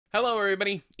Hello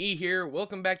everybody, E here.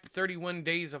 Welcome back to 31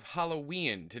 Days of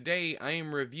Halloween. Today I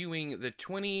am reviewing the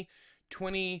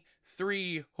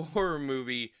 2023 horror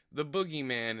movie, The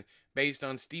Boogeyman, based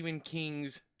on Stephen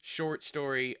King's short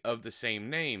story of the same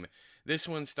name. This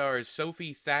one stars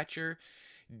Sophie Thatcher,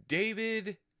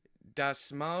 David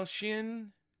Dasmalchian,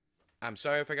 I'm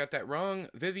sorry if I got that wrong,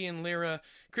 Vivian Lyra,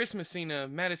 Chris Messina,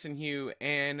 Madison Hugh,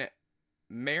 and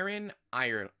Marin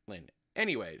Ireland.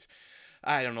 Anyways,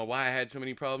 I don't know why I had so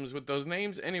many problems with those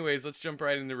names. Anyways, let's jump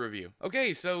right into the review.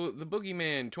 Okay, so The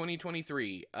Boogeyman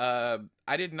 2023. I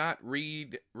did not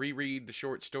reread the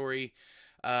short story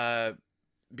uh,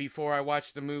 before I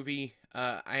watched the movie,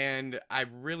 and I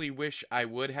really wish I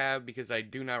would have because I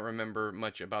do not remember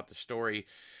much about the story,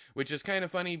 which is kind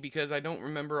of funny because I don't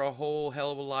remember a whole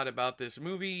hell of a lot about this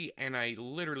movie, and I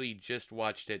literally just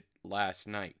watched it last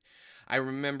night. I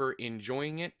remember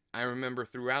enjoying it. I remember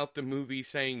throughout the movie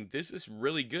saying, this is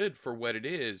really good for what it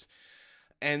is.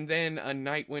 And then a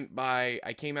night went by,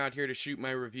 I came out here to shoot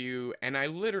my review, and I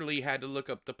literally had to look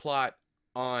up the plot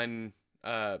on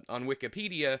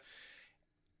Wikipedia.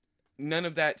 None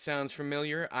of that sounds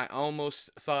familiar. I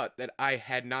almost thought that I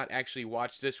had not actually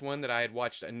watched this one, that I had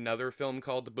watched another film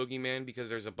called The Boogeyman, because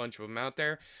there's a bunch of them out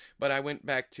there. But I went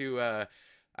back to,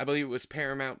 I believe it was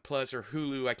Paramount Plus or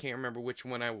Hulu. I can't remember which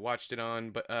one I watched it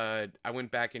on, but I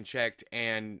went back and checked,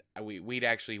 and we'd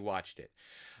actually watched it.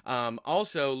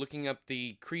 Also, looking up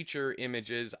the creature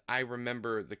images, I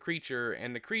remember the creature,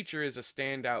 and the creature is a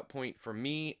standout point for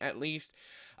me, at least.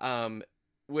 Now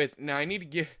I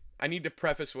need to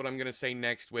preface what I'm going to say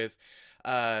next with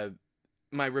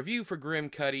my review for Grim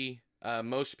Cuddy.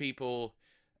 Most people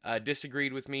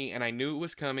disagreed with me, and I knew it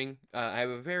was coming. I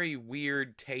have a very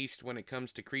weird taste when it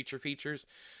comes to creature features.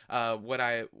 What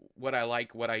I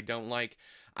like, what I don't like.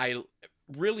 I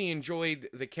really enjoyed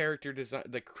the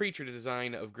creature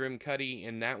design of Grim Cuddy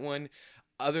in that one,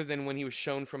 other than when he was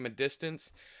shown from a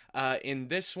distance. In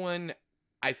this one,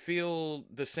 I feel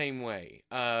the same way.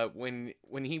 When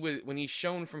he's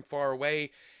shown from far away,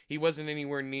 he wasn't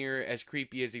anywhere near as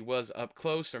creepy as he was up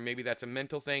close, or maybe that's a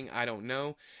mental thing, I don't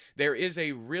know. There is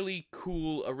a really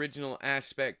cool original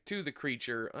aspect to the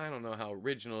creature. I don't know how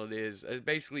original it is.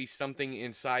 Basically something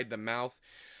inside the mouth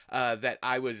that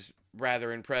I was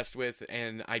rather impressed with,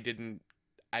 and I didn't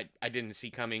see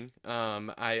coming.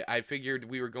 I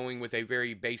figured we were going with a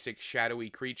very basic shadowy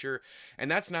creature, and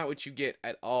that's not what you get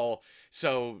at all.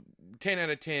 So 10 out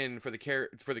of 10 for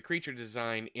the creature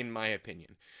design, in my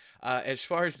opinion. As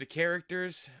far as the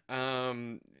characters,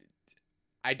 I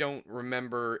don't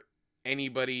remember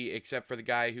anybody except for the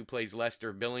guy who plays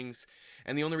Lester Billings,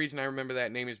 and the only reason I remember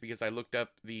that name is because I looked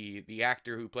up the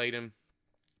actor who played him,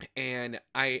 and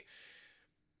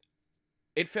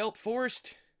it felt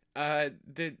forced.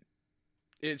 The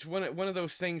It's one of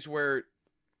those things where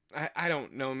I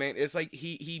don't know, man. It's like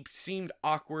he seemed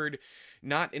awkward,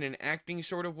 not in an acting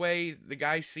sort of way. The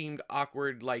guy seemed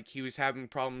awkward, like he was having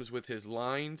problems with his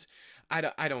lines. I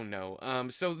don't know.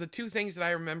 So the two things that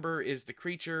I remember is the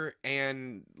creature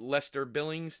and Lester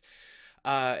Billings.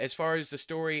 As far as the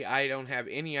story, I don't have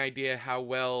any idea how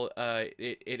well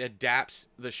it adapts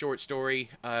the short story.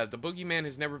 The Boogeyman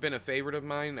has never been a favorite of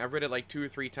mine. I've read it like 2 or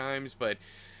 3 times, but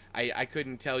I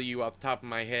couldn't tell you off the top of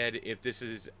my head if this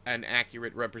is an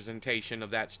accurate representation of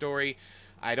that story.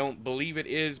 I don't believe it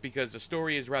is, because the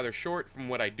story is rather short from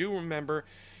what I do remember,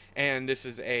 and this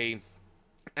is a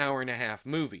hour-and-a-half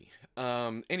movie.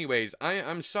 Anyways,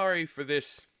 I'm sorry for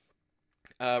this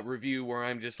review where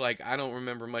I'm just like, I don't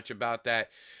remember much about that,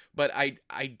 but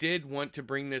I did want to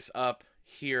bring this up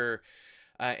here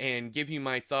and give you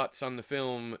my thoughts on the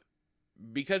film,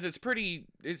 because it's pretty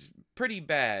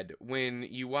bad when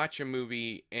you watch a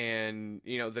movie and,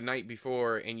 you know, the night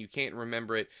before, and you can't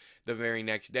remember it the very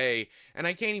next day. And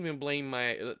I can't even blame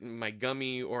my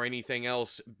gummy or anything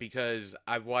else, because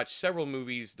I've watched several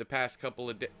movies the past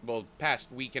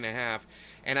past week and a half,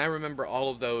 and I remember all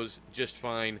of those just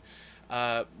fine.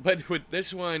 But with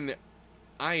this one,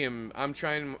 I'm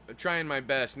trying my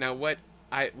best. Now what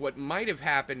might have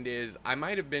happened is I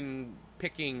might have been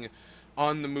picking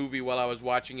on the movie while I was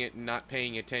watching it and not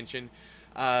paying attention.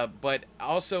 But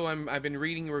also I've been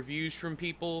reading reviews from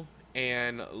people,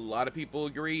 and a lot of people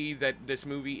agree that this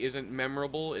movie isn't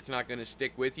memorable. It's not going to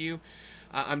stick with you.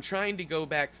 I'm trying to go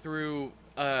back through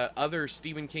other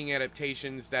Stephen King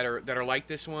adaptations that are like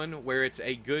this one, where it's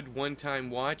a good one-time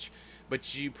watch,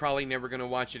 but you probably never going to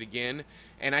watch it again.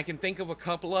 And I can think of a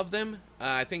couple of them.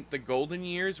 I think The Golden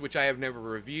Years, which I have never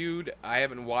reviewed. I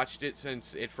haven't watched it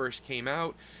since it first came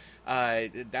out.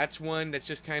 That's one that's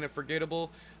just kind of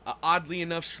forgettable. Oddly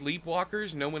enough,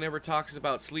 Sleepwalkers. No one ever talks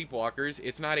about Sleepwalkers.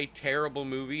 It's not a terrible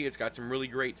movie. It's got some really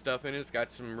great stuff in it. It's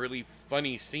got some really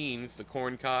funny scenes. The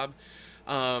Corn Cob.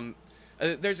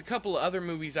 There's a couple of other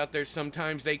movies out there.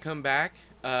 Sometimes they come back.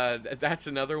 That's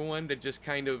another one that just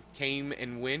kind of came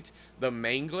and went. The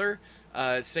Mangler.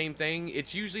 Same thing.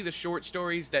 It's usually the short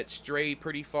stories that stray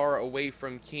pretty far away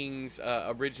from King's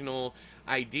original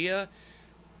idea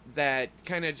that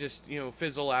kind of just,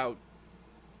 fizzle out,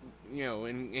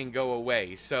 and go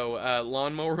away. So,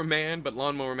 Lawnmower Man, but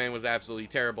Lawnmower Man was absolutely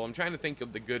terrible. I'm trying to think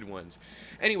of the good ones.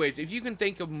 Anyways, if you can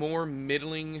think of more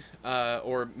middling,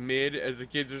 or mid, as the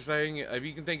kids are saying, if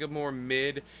you can think of more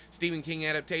mid Stephen King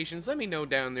adaptations, let me know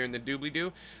down there in the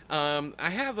doobly-doo. I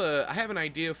have an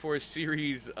idea for a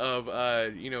series of,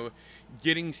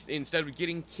 instead of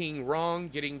getting King wrong,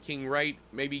 getting King right,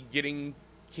 maybe getting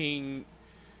King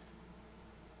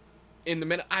in the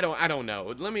minute. I don't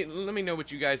know. Let me know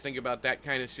what you guys think about that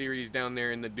kind of series down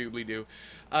there in the doobly-doo.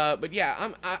 But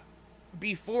yeah,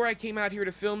 before I came out here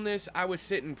to film this, I was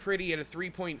sitting pretty at a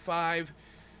 3.5.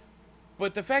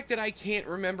 But the fact that I can't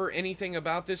remember anything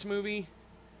about this movie,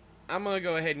 I'm gonna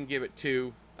go ahead and give it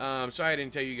 2. Sorry I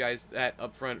didn't tell you guys that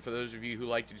up front, for those of you who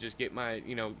like to just get my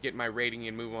rating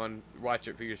and move on, watch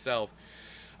it for yourself.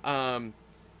 I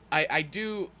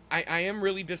am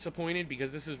really disappointed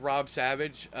because this is Rob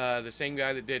Savage, the same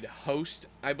guy that did Host,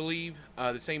 I believe,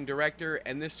 the same director,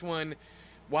 and this one,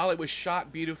 while it was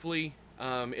shot beautifully,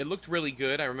 it looked really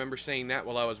good. I remember saying that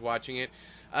while I was watching it.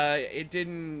 It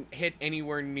didn't hit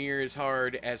anywhere near as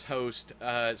hard as Host,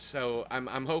 so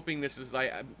I'm hoping this is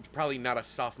probably not a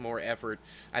sophomore effort.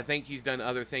 I think he's done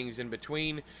other things in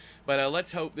between, but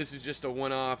let's hope this is just a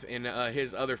one-off and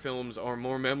his other films are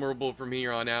more memorable from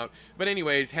here on out. But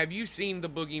anyways, have you seen The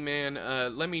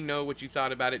Boogeyman? Let me know what you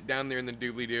thought about it down there in the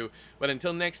doobly-doo. But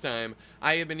until next time,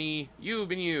 I have been E, you have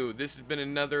been you. This has been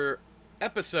another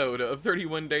episode of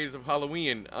 31 Days of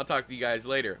Halloween. I'll talk to you guys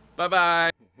later.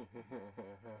 Bye-bye!